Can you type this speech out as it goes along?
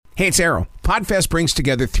Hey, it's Arrow. Podfest brings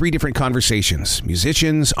together 3 different conversations.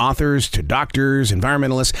 Musicians, authors, to doctors,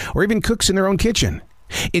 environmentalists, or even cooks in their own kitchen.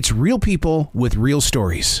 It's real people with real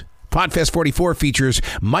stories. Podfest 44 features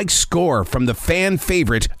Mike's score from the fan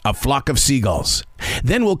favorite, A Flock of Seagulls.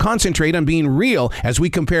 Then we'll concentrate on being real as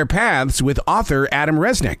we compare paths with author Adam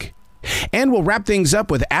Resnick. And we'll wrap things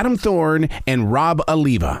up with Adam Thorn and Rob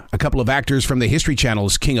Alleva, a couple of actors from the History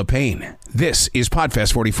Channel's King of Pain. This is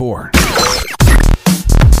Podfest 44.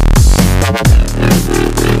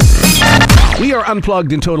 We are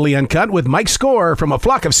unplugged and totally uncut with Mike Score from A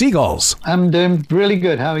Flock of Seagulls. I'm doing really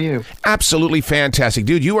good. How are you? Absolutely fantastic.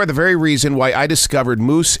 Dude, you are the very reason why I discovered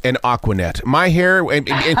Moose and Aquanet. My hair, and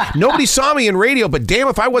nobody saw me in radio, but damn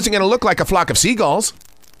if I wasn't going to look like a flock of seagulls.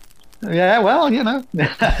 Yeah, well, you know,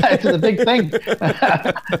 it's a big thing.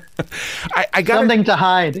 I got something to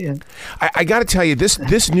hide. Yeah. I got to tell you,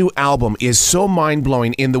 this new album is so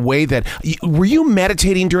mind-blowing in the way that... Were you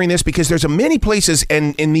meditating during this? Because there's many places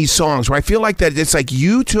in these songs where I feel like that it's like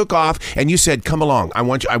you took off and you said, come along. I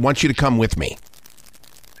want you to come with me.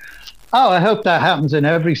 Oh, I hope that happens in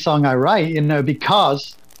every song I write, you know,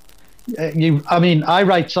 because... I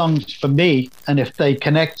write songs for me, and if they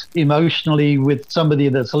connect emotionally with somebody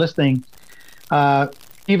that's listening,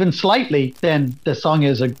 even slightly, then the song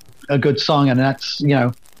is a good song, and that's, you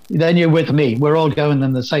know, then you're with me. We're all going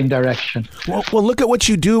in the same direction. Well, look at what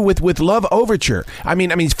you do with Love Overture. I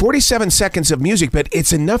mean, 47 seconds of music, but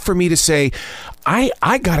it's enough for me to say,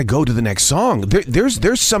 I got to go to the next song.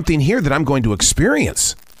 There's something here that I'm going to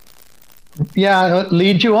experience. Yeah,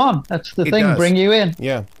 lead you on. That's the thing. Does. Bring you in.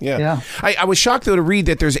 Yeah. I was shocked though to read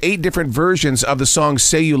that there's 8 different versions of the song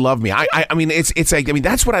 "Say You Love Me." I mean, it's like,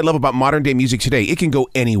 that's what I love about modern day music today. It can go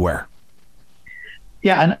anywhere.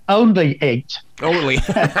 Yeah, and only 8. Only.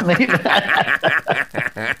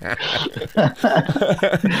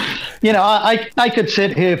 You know, I could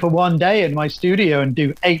sit here for one day in my studio and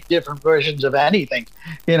do 8 different versions of anything.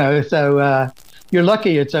 You know, so. You're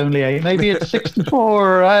lucky it's only 8. Maybe it's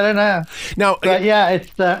 64. I don't know. Now, but yeah,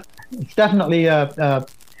 it's definitely a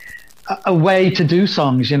way to do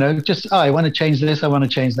songs. You know, just I want to change this, I want to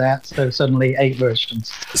change that. So suddenly 8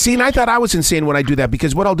 versions. See, and I thought I was insane when I do that,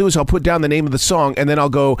 because what I'll do is I'll put down the name of the song and then I'll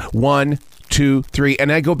go 1, 2, 3,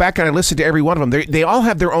 and I go back and I listen to every one of them. They all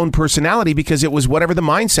have their own personality because it was whatever the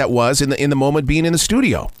mindset was in the moment being in the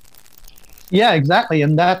studio. Yeah, exactly,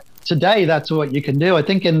 and today that's what you can do. I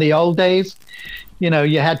think in the old days, you know,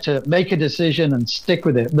 you had to make a decision and stick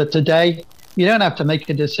with it. But today, you don't have to make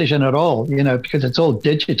a decision at all, you know, because it's all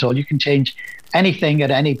digital. You can change anything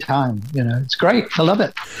at any time. You know, it's great. I love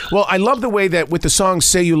it. Well, I love the way that with the song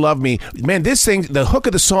 "Say You Love Me," man, this thing, the hook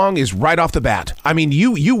of the song is right off the bat. I mean,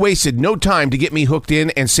 you wasted no time to get me hooked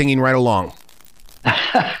in and singing right along.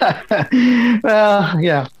 Well,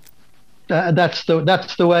 yeah. That's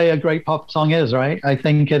the way a great pop song is, right? I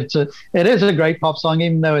think it is a great pop song,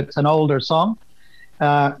 even though it's an older song.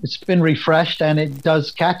 It's been refreshed and it does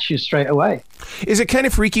catch you straight away. Is it kind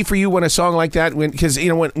of freaky for you when a song like that, because you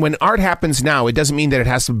know when art happens now, it doesn't mean that it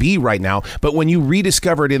has to be right now, but when you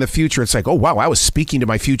rediscover it in the future, it's like, oh wow, I was speaking to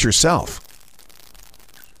my future self.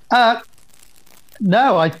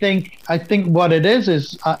 No, I think what it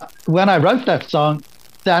is when I wrote that song,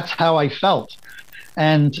 that's how I felt.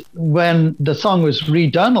 And when the song was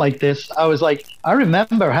redone like this, I was like, I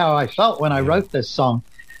remember how I felt when I wrote this song.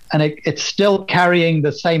 And it's still carrying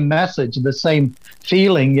the same message, the same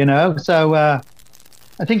feeling, you know. So I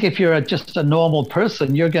think if you're just a normal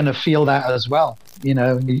person, you're going to feel that as well. You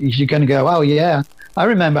know, you're going to go, oh, yeah, I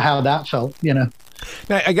remember how that felt, you know.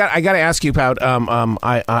 Now, I got to ask you about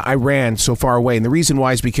Iran so far away, and the reason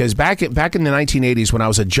why is because back in the 1980s when I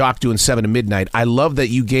was a jock doing 7 to midnight, I love that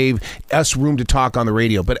you gave us room to talk on the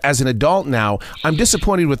radio. But as an adult now, I'm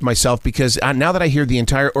disappointed with myself because now that I hear the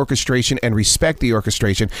entire orchestration and respect the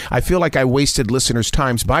orchestration, I feel like I wasted listeners'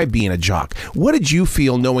 times by being a jock. What did you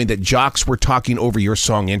feel knowing that jocks were talking over your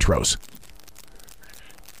song intros?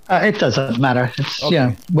 It doesn't matter. It's okay. You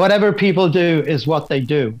know, whatever people do is what they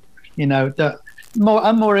do. You know,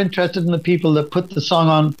 I'm more interested in the people that put the song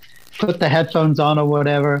on, put the headphones on or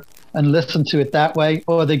whatever, and listen to it that way.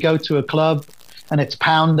 Or they go to a club and it's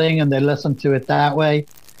pounding and they listen to it that way.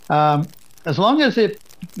 As long as it,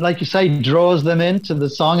 like you say, draws them into the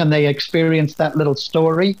song and they experience that little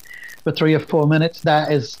story for 3 or 4 minutes,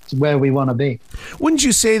 that is where we want to be. Wouldn't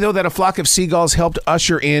you say, though, that A Flock of Seagulls helped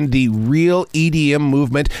usher in the real EDM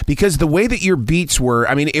movement? Because the way that your beats were,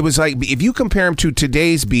 I mean, it was like, if you compare them to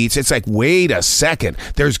today's beats, it's like, wait a second,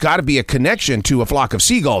 there's got to be a connection to A Flock of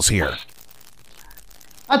Seagulls here.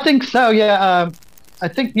 I think so, yeah. I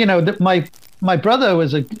think, you know, that my brother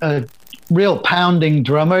was a real pounding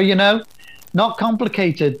drummer, you know, not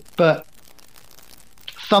complicated, but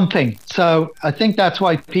thumping. So I think that's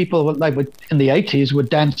why people like in the 80s would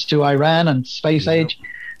dance to Iran and Space Age.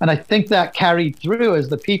 And I think that carried through as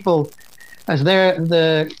the people, as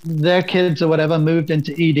their kids or whatever moved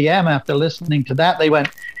into EDM after listening to that. They went,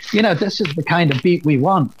 this is the kind of beat we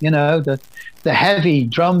want, the heavy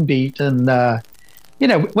drum beat. And,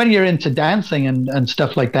 when you're into dancing and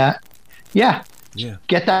stuff like that,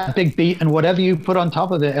 get that big beat and whatever you put on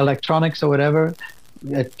top of it, electronics or whatever,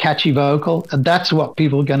 a catchy vocal, and that's what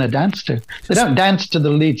people are going to dance to. They don't dance to the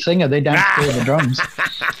lead singer, they dance to the drums.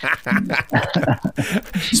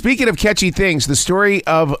 Speaking of catchy things, the story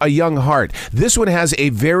of A Young Heart. This one has a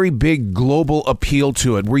very big global appeal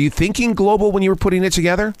to it. Were you thinking global when you were putting it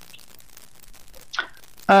together?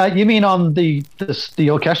 You mean on the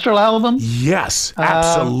orchestral album? Yes,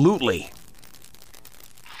 absolutely.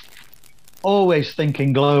 Always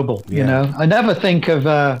thinking global, I never think of...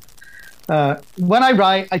 when I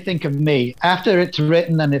write, I think of me. After it's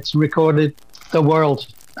written and it's recorded, the world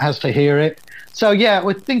has to hear it. So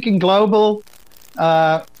we're thinking global,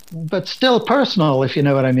 but still personal, if you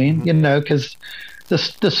know what I mean. Because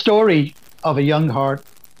the story of A Young Heart,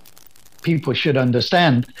 people should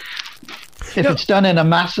understand. If it's done in a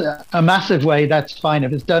massive way, that's fine.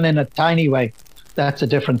 If it's done in a tiny way, that's a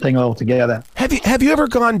different thing altogether. Have you ever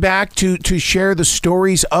gone back to share the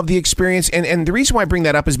stories of the experience? And the reason why I bring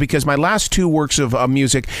that up is because my last two works of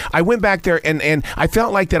music, I went back there and I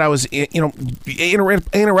felt like that I was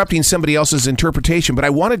interrupting somebody else's interpretation, but I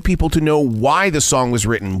wanted people to know why the song was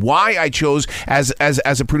written, why I chose as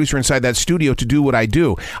a producer inside that studio to do what I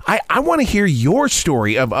do. I want to hear your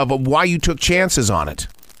story of why you took chances on it.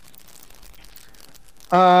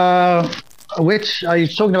 Which are you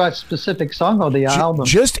talking about? Specific song or the album?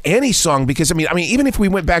 Just any song, because I mean, even if we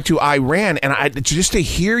went back to Iran and just to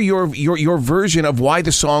hear your version of why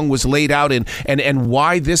the song was laid out and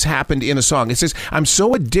why this happened in a song. It says, "I'm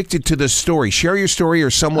so addicted to this story." Share your story, or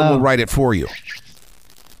someone will write it for you.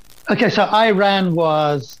 Okay, so Iran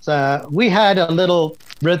was we had a little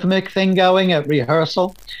rhythmic thing going at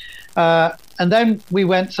rehearsal. And then we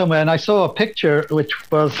went somewhere and I saw a picture which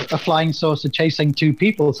was a flying saucer chasing two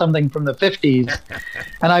people, something from the 50s.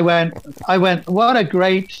 And I went, what a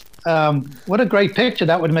great picture.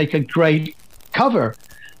 That would make a great cover,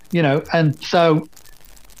 And so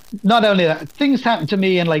not only that, things happened to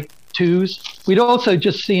me in like twos. We'd also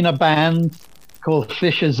just seen a band called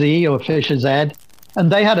Fisher Z or Fisher Z.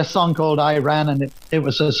 And they had a song called Iran, and it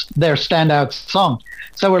was their standout song.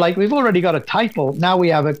 So we're like, we've already got a title. Now we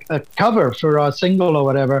have a cover for our single or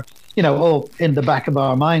whatever, all in the back of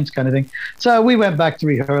our minds kind of thing. So we went back to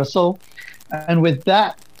rehearsal. And with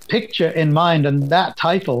that picture in mind and that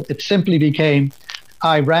title, it simply became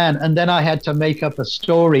Iran. And then I had to make up a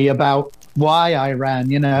story about why Iran,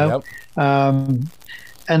 Yep.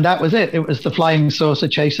 And that was it. It was the flying saucer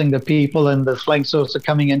chasing the people and the flying saucer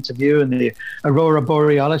coming into view and the aurora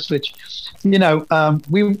borealis, which,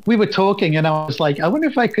 we were talking and I was like, I wonder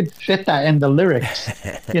if I could fit that in the lyrics,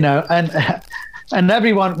 and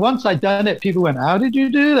everyone, once I'd done it, people went, how did you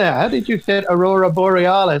do that? How did you fit aurora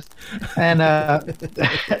borealis? And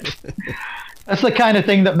that's the kind of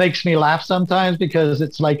thing that makes me laugh sometimes because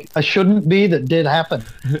it's like a shouldn't be that did happen,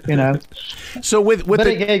 So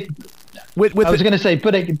I was going to say,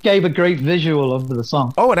 but it gave a great visual of the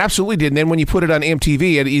song. Oh, it absolutely did. And then when you put it on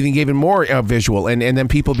MTV, it even gave it more visual, and then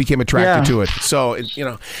people became attracted to it. So,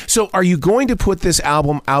 So are you going to put this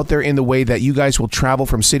album out there in the way that you guys will travel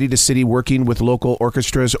from city to city working with local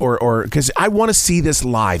orchestras, or because I want to see this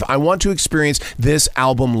live. I want to experience this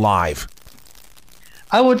album live.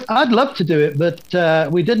 I'd love to do it,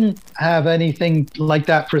 but we didn't have anything like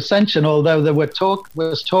that for Ascension, although there was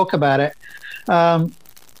talk about it.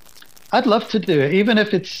 I'd love to do it, even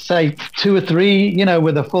if it's, say, 2 or 3,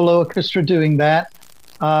 with a full orchestra doing that.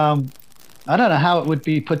 I don't know how it would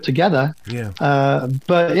be put together. Yeah.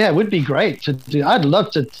 But, it would be great to do. I'd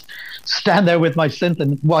love to stand there with my synth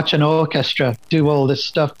and watch an orchestra do all this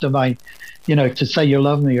stuff to my, to Say You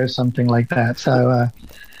Love Me or something like that. So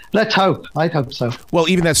let's hope. I'd hope so. Well,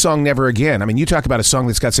 even that song, Never Again. I mean, you talk about a song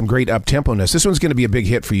that's got some great up-tempo-ness. This one's going to be a big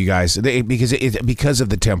hit for you guys because of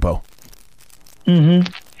the tempo.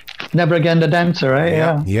 Mm-hmm. Never Again the Dancer, right?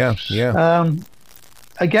 Yeah.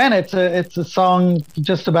 Again, it's a song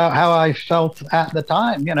just about how I felt at the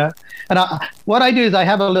time, And what I do is I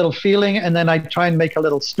have a little feeling, and then I try and make a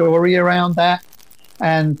little story around that.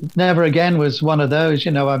 And Never Again was one of those.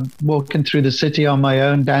 I'm walking through the city on my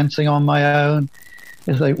own, dancing on my own.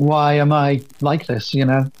 It's like, why am I like this?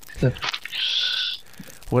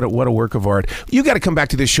 What a work of art. You got to come back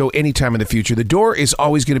to this show anytime in the future. The door is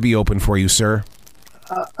always going to be open for you, sir.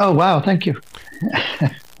 Oh, wow. Thank you.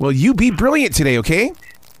 Well, you be brilliant today, okay?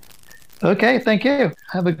 Okay. Thank you.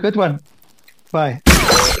 Have a good one. Bye.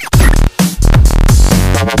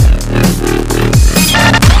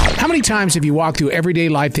 How many times have you walked through everyday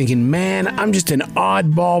life thinking, man, I'm just an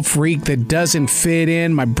oddball freak that doesn't fit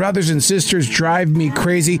in. My brothers and sisters drive me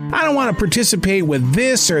crazy. I don't want to participate with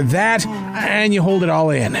this or that. And you hold it all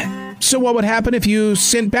in. So what would happen if you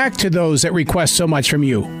sent back to those that request so much from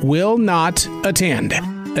you? Will not attend.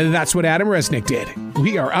 That's what Adam Resnick did.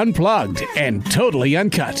 We are unplugged and totally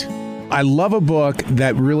uncut. I love a book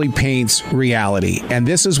that really paints reality. And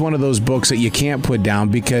this is one of those books that you can't put down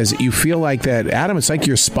because you feel like that, Adam, it's like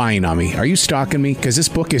you're spying on me. Are you stalking me? Because this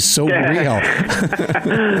book is so real.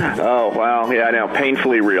 Oh, wow. Yeah, I know.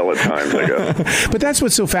 Painfully real at times, I guess. But that's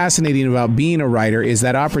what's so fascinating about being a writer is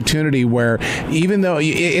that opportunity where even though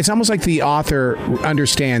it's almost like the author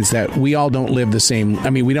understands that we all don't live the same. I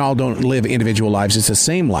mean, we all don't live individual lives. It's the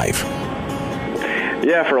same life.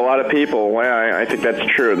 Yeah, for a lot of people, I think that's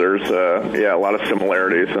true. There's a lot of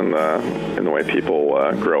similarities in the way people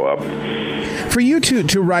grow up. For you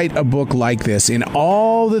to write a book like this, in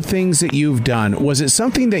all the things that you've done, was it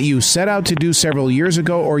something that you set out to do several years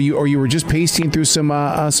ago, or you were just pasting through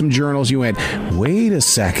some journals? You went, wait a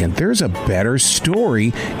second, there's a better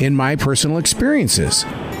story in my personal experiences.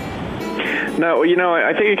 No,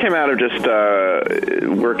 I think it came out of just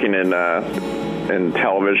working in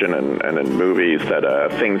television and in movies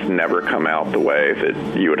that things never come out the way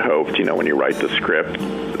that you had hoped, when you write the script.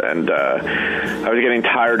 And I was getting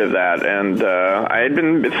tired of that. And I had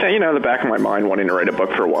been saying, in the back of my mind, wanting to write a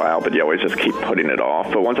book for a while, but you always just keep putting it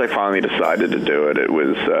off. But once I finally decided to do it, it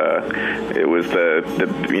was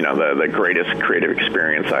the greatest creative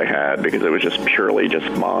experience I had because it was just purely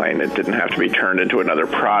just mine. It didn't have to be turned into another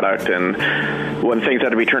product. And when things had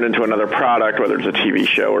to be turned into another product, whether it's a TV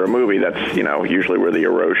show or a movie, that's, usually where the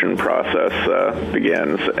erosion process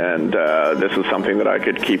begins. And this is something that I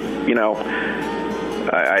could keep,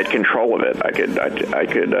 I had control of it. I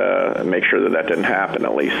could make sure that didn't happen,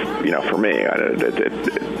 at least, for me.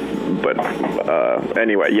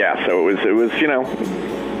 Anyway, yeah, so it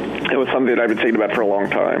was something that I've been thinking about for a long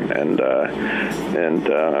time, and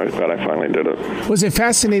I was glad I finally did it. Was it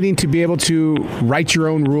fascinating to be able to write your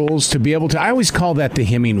own rules, to be able to, I always call that the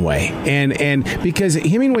Hemingway, and because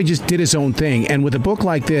Hemingway just did his own thing, and with a book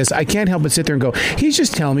like this, I can't help but sit there and go, he's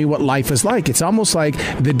just telling me what life is like. It's almost like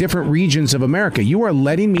the different regions of America. You are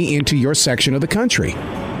letting me into your section of the country.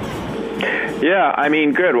 Yeah, I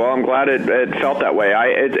mean, good. Well, I'm glad it felt that way.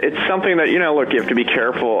 It's something that, look, you have to be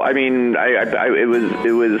careful. I mean,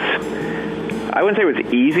 it was. I wouldn't say it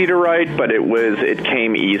was easy to write, but it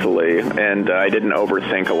came easily, and I didn't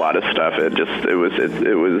overthink a lot of stuff. It was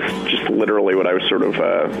just literally what I was sort of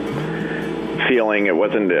feeling. It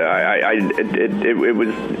wasn't. It was.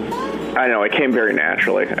 I know, it came very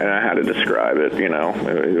naturally, and I had to describe it.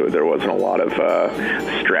 There wasn't a lot of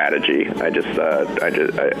strategy. I just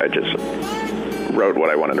wrote what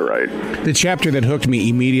I wanted to write. The chapter that hooked me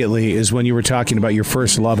immediately is when you were talking about your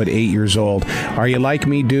first love at 8 years old. Are you like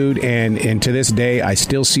me, dude? And to this day, I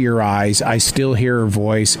still see her eyes. I still hear her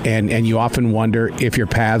voice, and you often wonder if your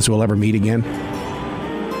paths will ever meet again.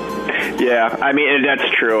 Yeah, I mean, that's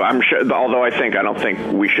true. I'm sure, although I don't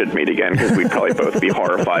think we should meet again because we'd probably both be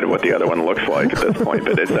horrified of what the other one looks like at this point.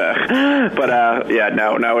 But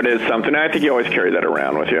no, it is something. I think you always carry that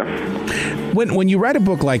around with you. When you write a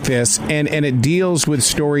book like this and it deals with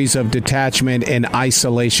stories of detachment and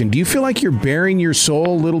isolation, do you feel like you're bearing your soul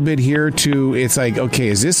a little bit here to, it's like, okay,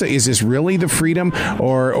 is this really the freedom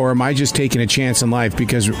or am I just taking a chance in life?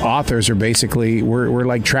 Because authors are basically, we're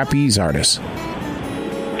like trapeze artists.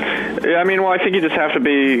 Yeah, I mean, well, I think you just have to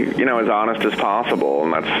be, as honest as possible,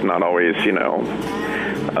 and that's not always,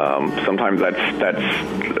 sometimes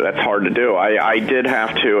that's hard to do. I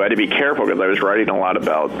had to be careful because I was writing a lot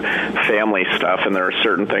about family stuff, and there are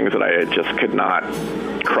certain things that I just could not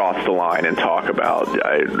cross the line and talk about, so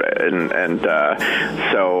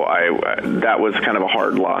that was kind of a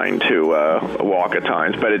hard line to walk at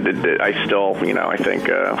times. But I still, I think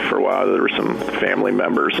for a while there were some family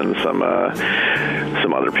members and some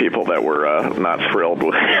other people that were not thrilled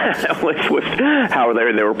with with how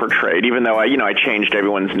they were portrayed. Even though I changed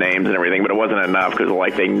everyone's names and everything, but it wasn't enough because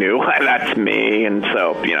they knew that's me, and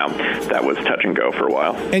so that was touch and go for a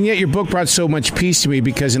while. And yet your book brought so much peace to me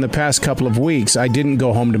because in the past couple of weeks I didn't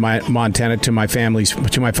go home to Montana to my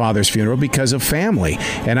father's funeral because of family,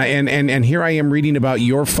 and here I am reading about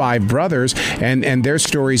your 5 brothers and their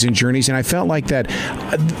stories and journeys, and I felt like that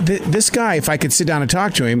this guy, if I could sit down and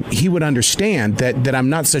talk to him, he would understand that I'm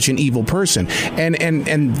not such an evil person,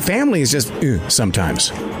 and family is just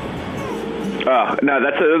sometimes. No,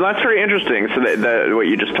 that's very interesting. So what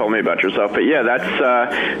you just told me about yourself, but yeah,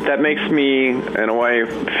 that makes me in a way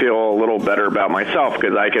feel a little better about myself,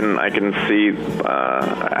 because I can see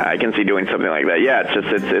doing something like that. Yeah,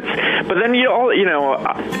 it's but then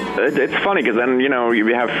it's funny, because then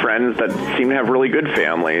you have friends that seem to have really good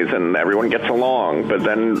families and everyone gets along, but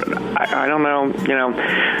then I don't know,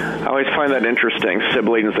 I always find that interesting,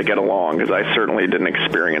 siblings that get along, because I certainly didn't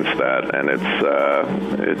experience that, and it's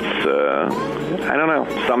I don't know.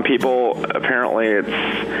 Some people, apparently, it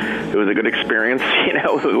was a good experience,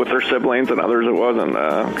 with their siblings, and others it wasn't.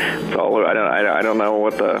 It's all, I don't know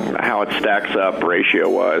how it stacks up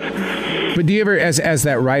ratio-wise. But do you ever, as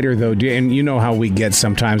that writer, though, and you know how we get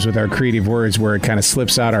sometimes with our creative words, where it kind of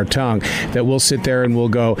slips out our tongue, that we'll sit there and we'll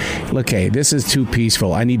go, look, hey, this is too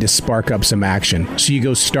peaceful. I need to spark up some action. So you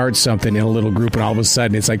go start something in a little group, and all of a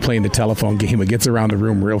sudden it's like playing the telephone game. It gets around the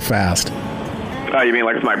room real fast. Oh, you mean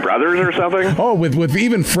like with my brothers or something? Oh, with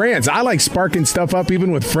even friends. I like sparking stuff up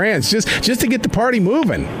even with friends, just to get the party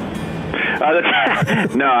moving.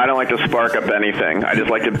 No, I don't like to spark up anything. I just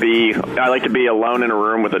like to be alone in a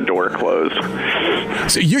room with a door closed.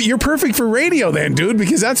 So you're perfect for radio then, dude,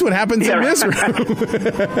 because that's what happens in this room.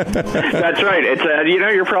 That's right. It's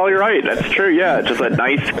you're probably right. That's true. Yeah, it's just a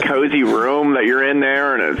nice, cozy room that you're in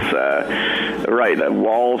there, and it's right. The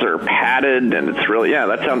walls are padded, and it's really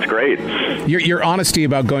that sounds great. Your honesty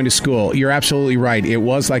about going to school, you're absolutely right. It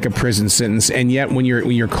was like a prison sentence, and yet when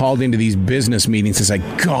you're called into these business meetings, it's like,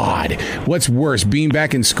 God, what's worse, being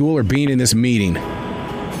back in school or being in this meeting?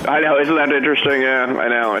 I know, isn't that interesting? Yeah, I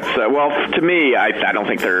know. It's well, to me, I don't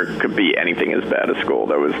think there could be anything as bad as school.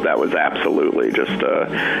 That was absolutely just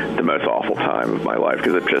the most awful time of my life,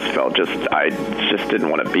 because it just felt I just didn't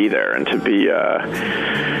want to be there, and to be.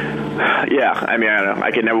 Yeah, I mean, I don't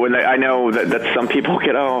know. I know that some people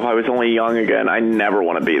get, if I was only young again. I never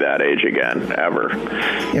want to be that age again, ever.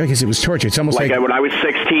 Yeah, because it was torture. It's almost like when I was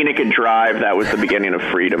 16, it could drive. That was the beginning of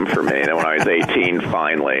freedom for me. And when I was 18,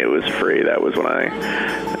 finally, it was free. That was when I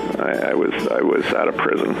was out of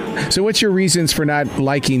prison. So what's your reasons for not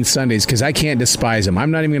liking Sundays? Because I can't despise them.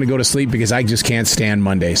 I'm not even going to go to sleep because I just can't stand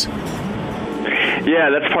Mondays.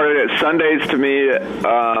 Yeah, that's part of it. Sundays to me,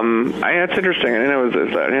 it's interesting. I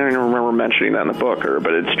didn't even remember mentioning that in the book,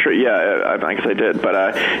 but it's true. Yeah, I guess I did.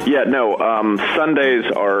 But Sundays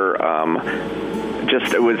are.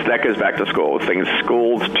 That goes back to school.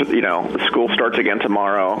 School starts again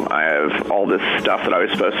tomorrow. I have all this stuff that I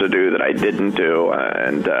was supposed to do that I didn't do,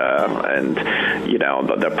 and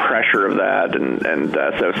the pressure of that, and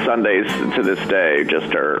so Sundays to this day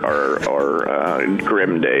just are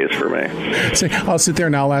grim days for me. So I'll sit there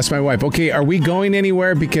and I'll ask my wife, okay, are we going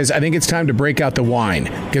anywhere? Because I think it's time to break out the wine,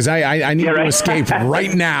 because I need to escape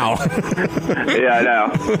right now. Yeah, I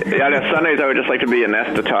know. Yeah, I know. Sundays I would just like to be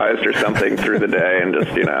anesthetized or something through the day. And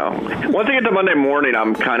just, once I get to Monday morning,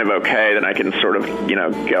 I'm kind of okay. Then I can sort of,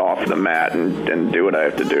 get off the mat and do what I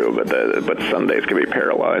have to do. But Sundays can be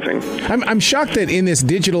paralyzing. I'm shocked that in this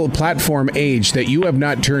digital platform age that you have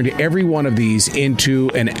not turned every one of these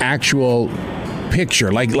into an actual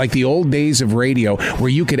picture, like the old days of radio, where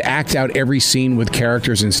you could act out every scene with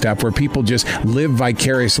characters and stuff, where people just live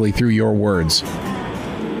vicariously through your words.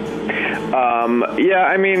 Yeah,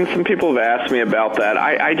 I mean, some people have asked me about that.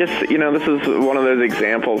 I just, this is one of those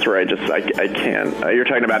examples where I can't. You're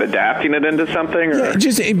talking about adapting it into something? Or? Yeah,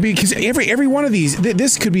 just because every one of these,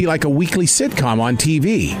 this could be like a weekly sitcom on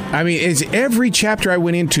TV. I mean, every chapter I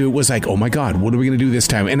went into was like, oh my God, what are we going to do this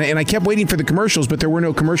time? And I kept waiting for the commercials, but there were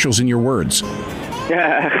no commercials in your words.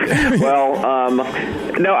 Yeah. Well,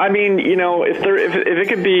 no, I mean, if it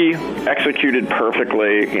could be executed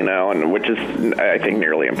perfectly, and which is, I think,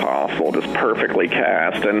 nearly impossible, just perfectly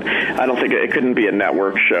cast, and I don't think it couldn't be a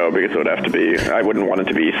network show, because it would have to be, I wouldn't want it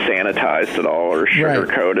to be sanitized at all or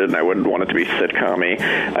sugar-coated, and I wouldn't want it to be sitcom-y.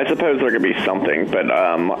 I suppose there could be something, but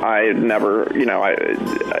I never,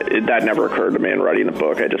 that never occurred to me in writing a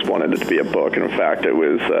book. I just wanted it to be a book, and in fact, it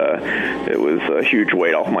was a huge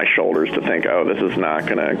weight off my shoulders to think, this is not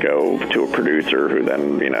going to go to a producer who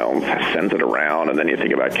then, sends it around, and then you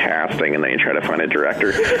think about casting, and then you try to find a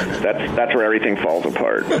director. That's where everything falls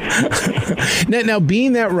apart. Now,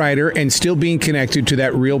 being that writer and still being connected to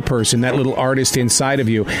that real person, that little artist inside of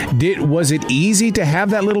you, was it easy to have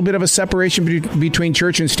that little bit of a separation between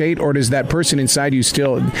church and state, or does that person inside you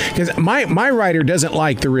still? Because my writer doesn't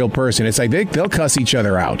like the real person. It's like they'll cuss each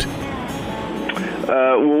other out.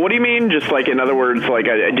 What do you mean? Just like, in other words, like,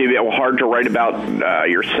 hard to write about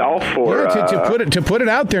yourself, or to put it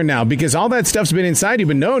out there now, because all that stuff's been inside you.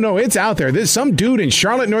 But no, it's out there. There's some dude in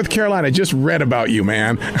Charlotte, North Carolina, just read about you,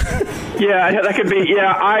 man. Yeah, that could be.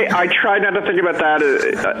 Yeah, I tried not to think about that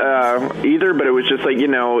either, but it was just like,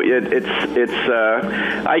 it's.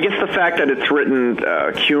 I guess the fact that it's written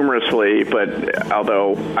humorously, but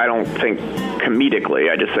although I don't think comedically,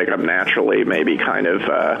 I just think I'm naturally maybe kind of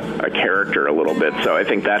a character a little bit. So I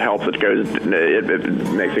think that helps. It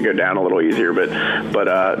makes it go down a little easier. But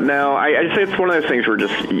no, I just say it's one of those things where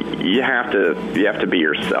just you have to be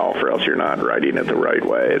yourself, or else you're not writing it the right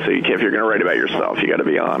way. So if you're going to write about yourself, you got to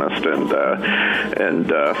be honest, and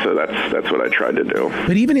so that's what I tried to do.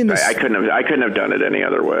 But even in this, I couldn't have done it any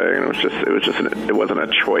other way. It wasn't a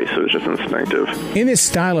choice. It was just instinctive. In this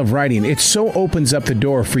style of writing, it so opens up the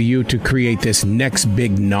door for you to create this next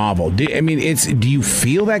big novel. Do you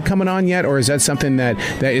feel that coming on yet, or is that something that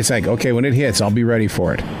it's like, okay, when it hits, I'll be ready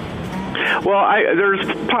for it? Well, there's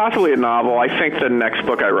possibly a novel. I think the next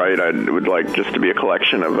book I write, I would like just to be a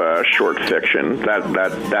collection of short fiction.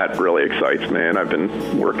 That really excites me, and I've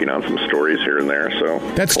been working on some stories here and there. So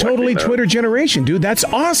that's totally Twitter generation, dude. That's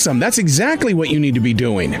awesome. That's exactly what you need to be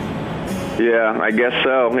doing. Yeah, I guess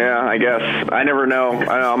so. Yeah, I guess. I never know.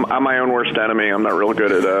 I'm my own worst enemy. I'm not real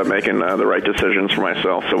good at making the right decisions for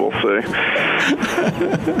myself, so we'll see.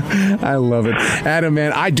 I love it. Adam,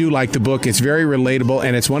 man, I do like the book. It's very relatable,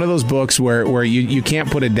 and it's one of those books where you can't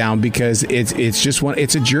put it down, because it's just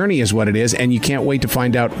it's a journey is what it is, and you can't wait to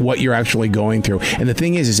find out what you're actually going through. And the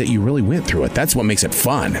thing is that you really went through it. That's what makes it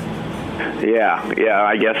fun. Yeah,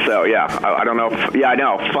 I guess so. Yeah, I don't know. I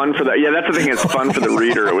know. Fun for that. Yeah, that's the thing. It's fun for the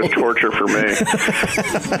reader. It was torture for me.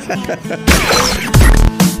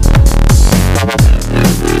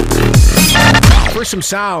 For some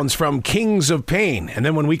sounds from Kings of Pain, and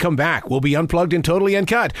then when we come back, we'll be unplugged and totally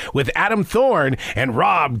uncut with Adam Thorn and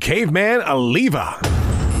Rob Caveman Alleva.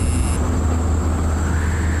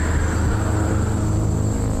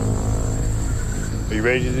 Are you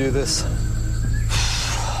ready to do this?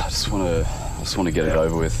 I just want to get it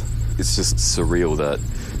over with. It's just surreal that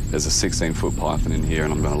there's a 16-foot python in here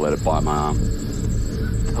and I'm going to let it bite my arm.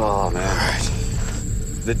 Oh, man. Right.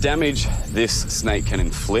 The damage this snake can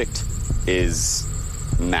inflict is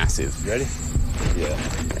massive. You ready? Yeah.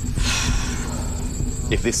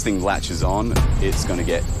 If this thing latches on, it's going to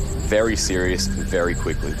get very serious very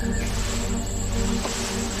quickly.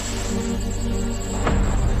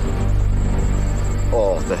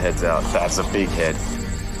 Oh, the head's out. That's a big head.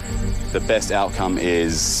 The best outcome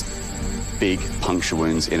is big puncture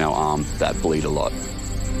wounds in our arm that bleed a lot.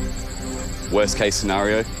 Worst case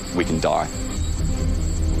scenario, we can die.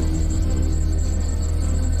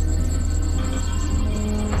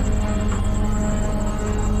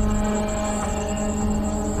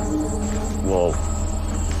 Whoa.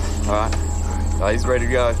 All right. Oh, he's ready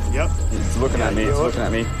to go. Yep. He's looking at me. He's looking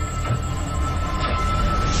at me.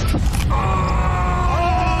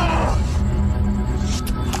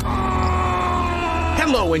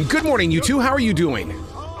 Hello and good morning, you two. How are you doing?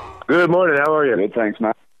 Good morning. How are you? Good, thanks,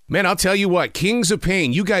 man. Man, I'll tell you what, Kings of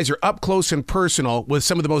Pain, you guys are up close and personal with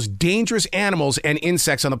some of the most dangerous animals and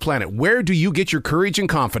insects on the planet. Where do you get your courage and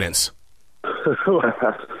confidence? Well,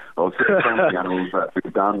 some of the animals that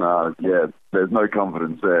we've done, there's no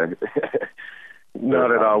confidence there.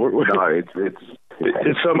 Not at all. No,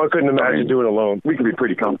 it's something I couldn't imagine doing alone. We can be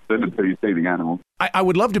pretty confident until you see the animal. I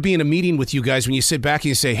would love to be in a meeting with you guys when you sit back and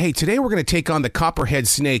you say, hey, today we're going to take on the copperhead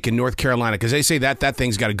snake in North Carolina, because they say that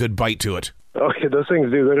thing's got a good bite to it. Okay, those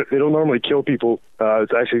things do. They don't normally kill people.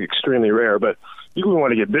 It's actually extremely rare, but you wouldn't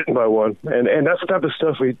want to get bitten by one. And that's the type of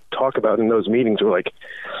stuff we talk about in those meetings. We're like,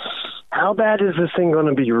 how bad is this thing going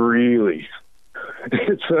to be really?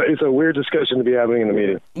 It's a weird discussion to be having in the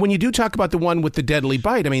meeting. When you do talk about the one with the deadly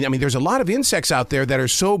bite, I mean, there's a lot of insects out there that are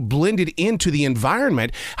so blended into the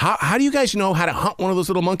environment. How do you guys know how to hunt one of those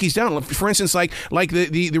little monkeys down? For instance, like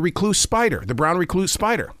the recluse spider, the brown recluse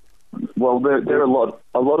spider. Well, there are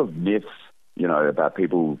a lot of myths, about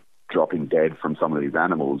people dropping dead from some of these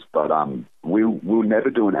animals, but we'll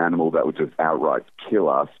never do an animal that would just outright kill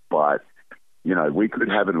us, but we could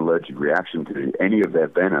have an allergic reaction to any of their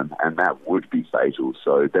venom, and that would be fatal.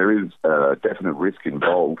 So there is a definite risk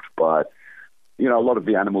involved. But, a lot of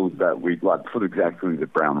the animals that we like, for example, the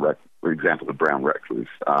brown recluse,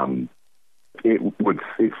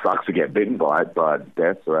 it sucks to get bitten by it, but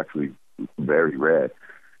deaths are actually very rare.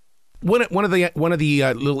 One of the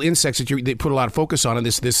little insects that they put a lot of focus on in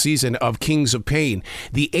this season of Kings of Pain,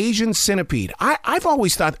 the Asian centipede. I've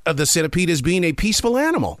always thought of the centipede as being a peaceful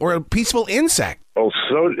animal or a peaceful insect. Oh,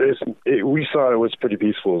 we thought it was pretty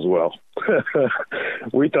peaceful as well.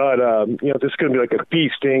 We thought, this is going to be like a bee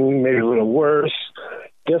sting, maybe a little worse.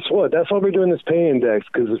 Guess what? That's why we're doing this pain index,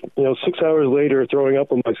 because 6 hours later, throwing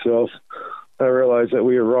up on myself, I realized that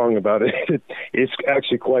we were wrong about it. It's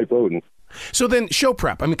actually quite potent. So then show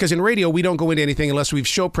prep. I mean, because in radio, we don't go into anything unless we've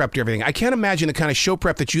show prepped everything. I can't imagine the kind of show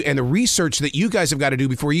prep that you and the research that you guys have got to do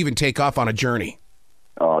before you even take off on a journey.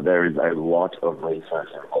 Oh, there is a lot of research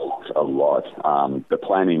involved, a lot. The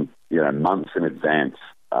planning, months in advance.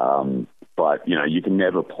 But, you can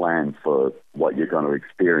never plan for what you're going to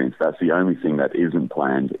experience. That's the only thing that isn't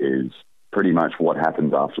planned is pretty much what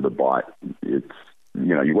happens after the bite. It's,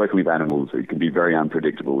 you're working with animals. It can be very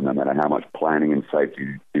unpredictable no matter how much planning and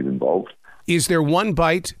safety is involved. Is there one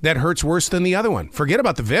bite that hurts worse than the other one? Forget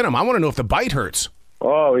about the venom. I want to know if the bite hurts.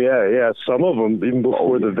 Oh, yeah. Some of them, even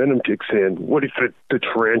before the venom kicks in. What if the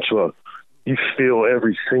tarantula? You feel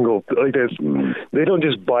every single, like this. They don't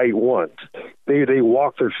just bite once. They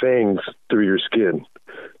walk their fangs through your skin.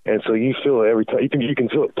 And so you feel it every time. You can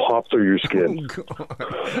feel it pop through your skin.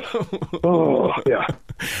 Oh, yeah.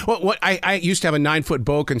 Well, I used to have a 9-foot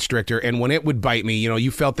boa constrictor, and when it would bite me, you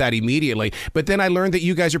felt that immediately. But then I learned that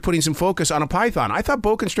you guys are putting some focus on a python. I thought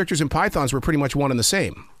boa constrictors and pythons were pretty much one and the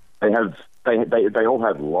same. They all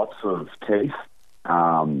have lots of teeth,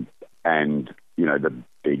 and the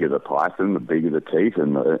bigger the python, the bigger the teeth,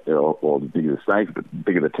 and the bigger the snake, the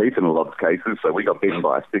bigger the teeth in a lot of cases. So we got bitten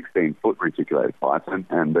by a 16-foot reticulated python,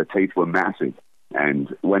 and the teeth were massive.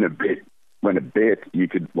 And when it bit, you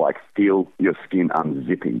could feel your skin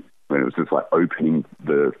unzipping when it was just opening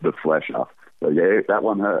the flesh up. So yeah, that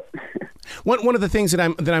one hurt. One of the things that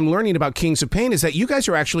I'm learning about Kings of Pain is that you guys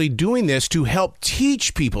are actually doing this to help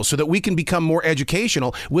teach people so that we can become more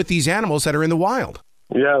educational with these animals that are in the wild.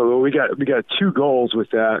 Yeah, well, we got 2 goals with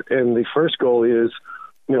that, and the first goal is,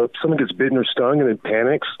 if someone gets bitten or stung and then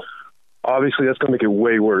panics, obviously that's going to make it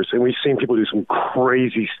way worse. And we've seen people do some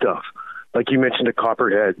crazy stuff, like you mentioned, a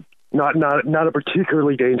copperhead. Not a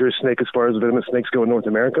particularly dangerous snake as far as venomous snakes go in North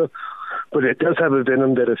America, but it does have a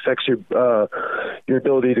venom that affects your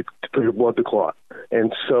ability for your blood to clot.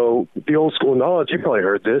 And so the old school knowledge, you probably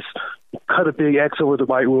heard this, cut a big X over the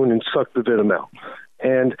bite wound and suck the venom out.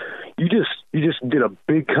 And you just did a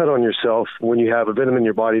big cut on yourself when you have a venom in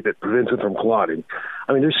your body that prevents it from clotting.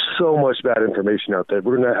 I mean, there's so much bad information out there.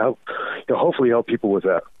 We're going to hopefully help people with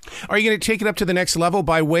that. Are you going to take it up to the next level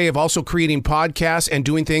by way of also creating podcasts and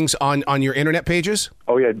doing things on your internet pages?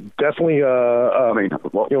 Oh, yeah, definitely. We're going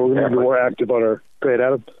to be more active on our... Go ahead,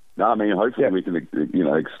 Adam. No, I mean, hopefully we can,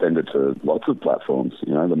 extend it to lots of platforms.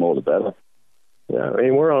 The more the better. Yeah, I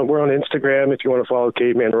mean, we're on Instagram if you want to follow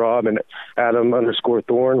Caveman Rob and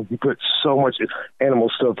Adam_Thorn. We put so much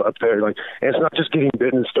animal stuff up there. And it's not just getting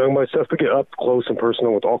bitten and stung by stuff, but get up close and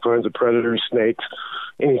personal with all kinds of predators, snakes,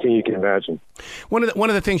 anything you can imagine. One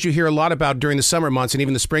of the things you hear a lot about during the summer months and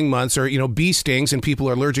even the spring months are, bee stings, and people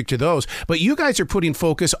are allergic to those. But you guys are putting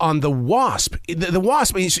focus on the wasp. The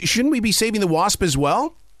wasp, I mean, shouldn't we be saving the wasp as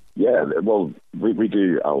well? Yeah, well, we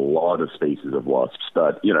do a lot of species of wasps.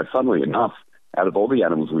 But, funnily enough, out of all the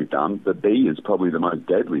animals we've done, the bee is probably the most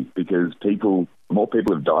deadly because more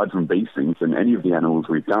people have died from bee stings than any of the animals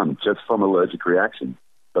we've done just from allergic reactions.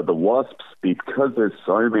 But the wasps, because there's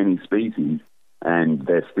so many species and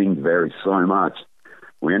their stings vary so much,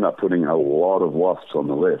 we end up putting a lot of wasps on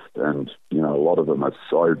the list. And, a lot of them are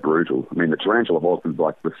so brutal. I mean, the tarantula wasp is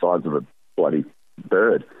like the size of a bloody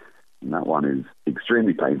bird. And that one is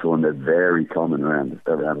extremely painful, and they're very common around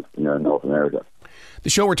North America. The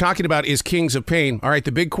show we're talking about is Kings of Pain. All right,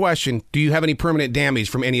 the big question, do you have any permanent damage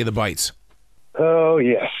from any of the bites? Oh,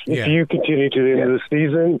 yes. Yeah. If you continue to the end of the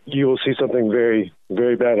season, you will see something very,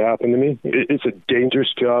 very bad happen to me. It's a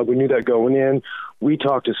dangerous job. We knew that going in. We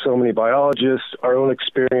talked to so many biologists, our own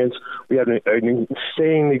experience. We had an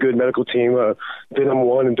insanely good medical team, Venom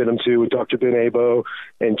 1 and Venom 2 with Dr. Ben Abo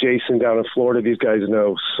and Jason down in Florida. These guys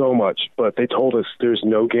know so much, but they told us there's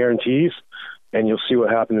no guarantees, and you'll see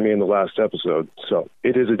what happened to me in the last episode. So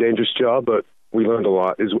it is a dangerous job, but we learned a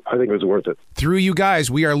lot. I think it was worth it. Through you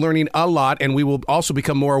guys, we are learning a lot, and we will also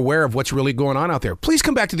become more aware of what's really going on out there. Please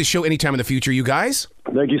come back to the show anytime in the future, you guys.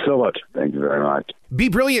 Thank you so much. Thank you very much. Be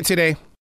brilliant today.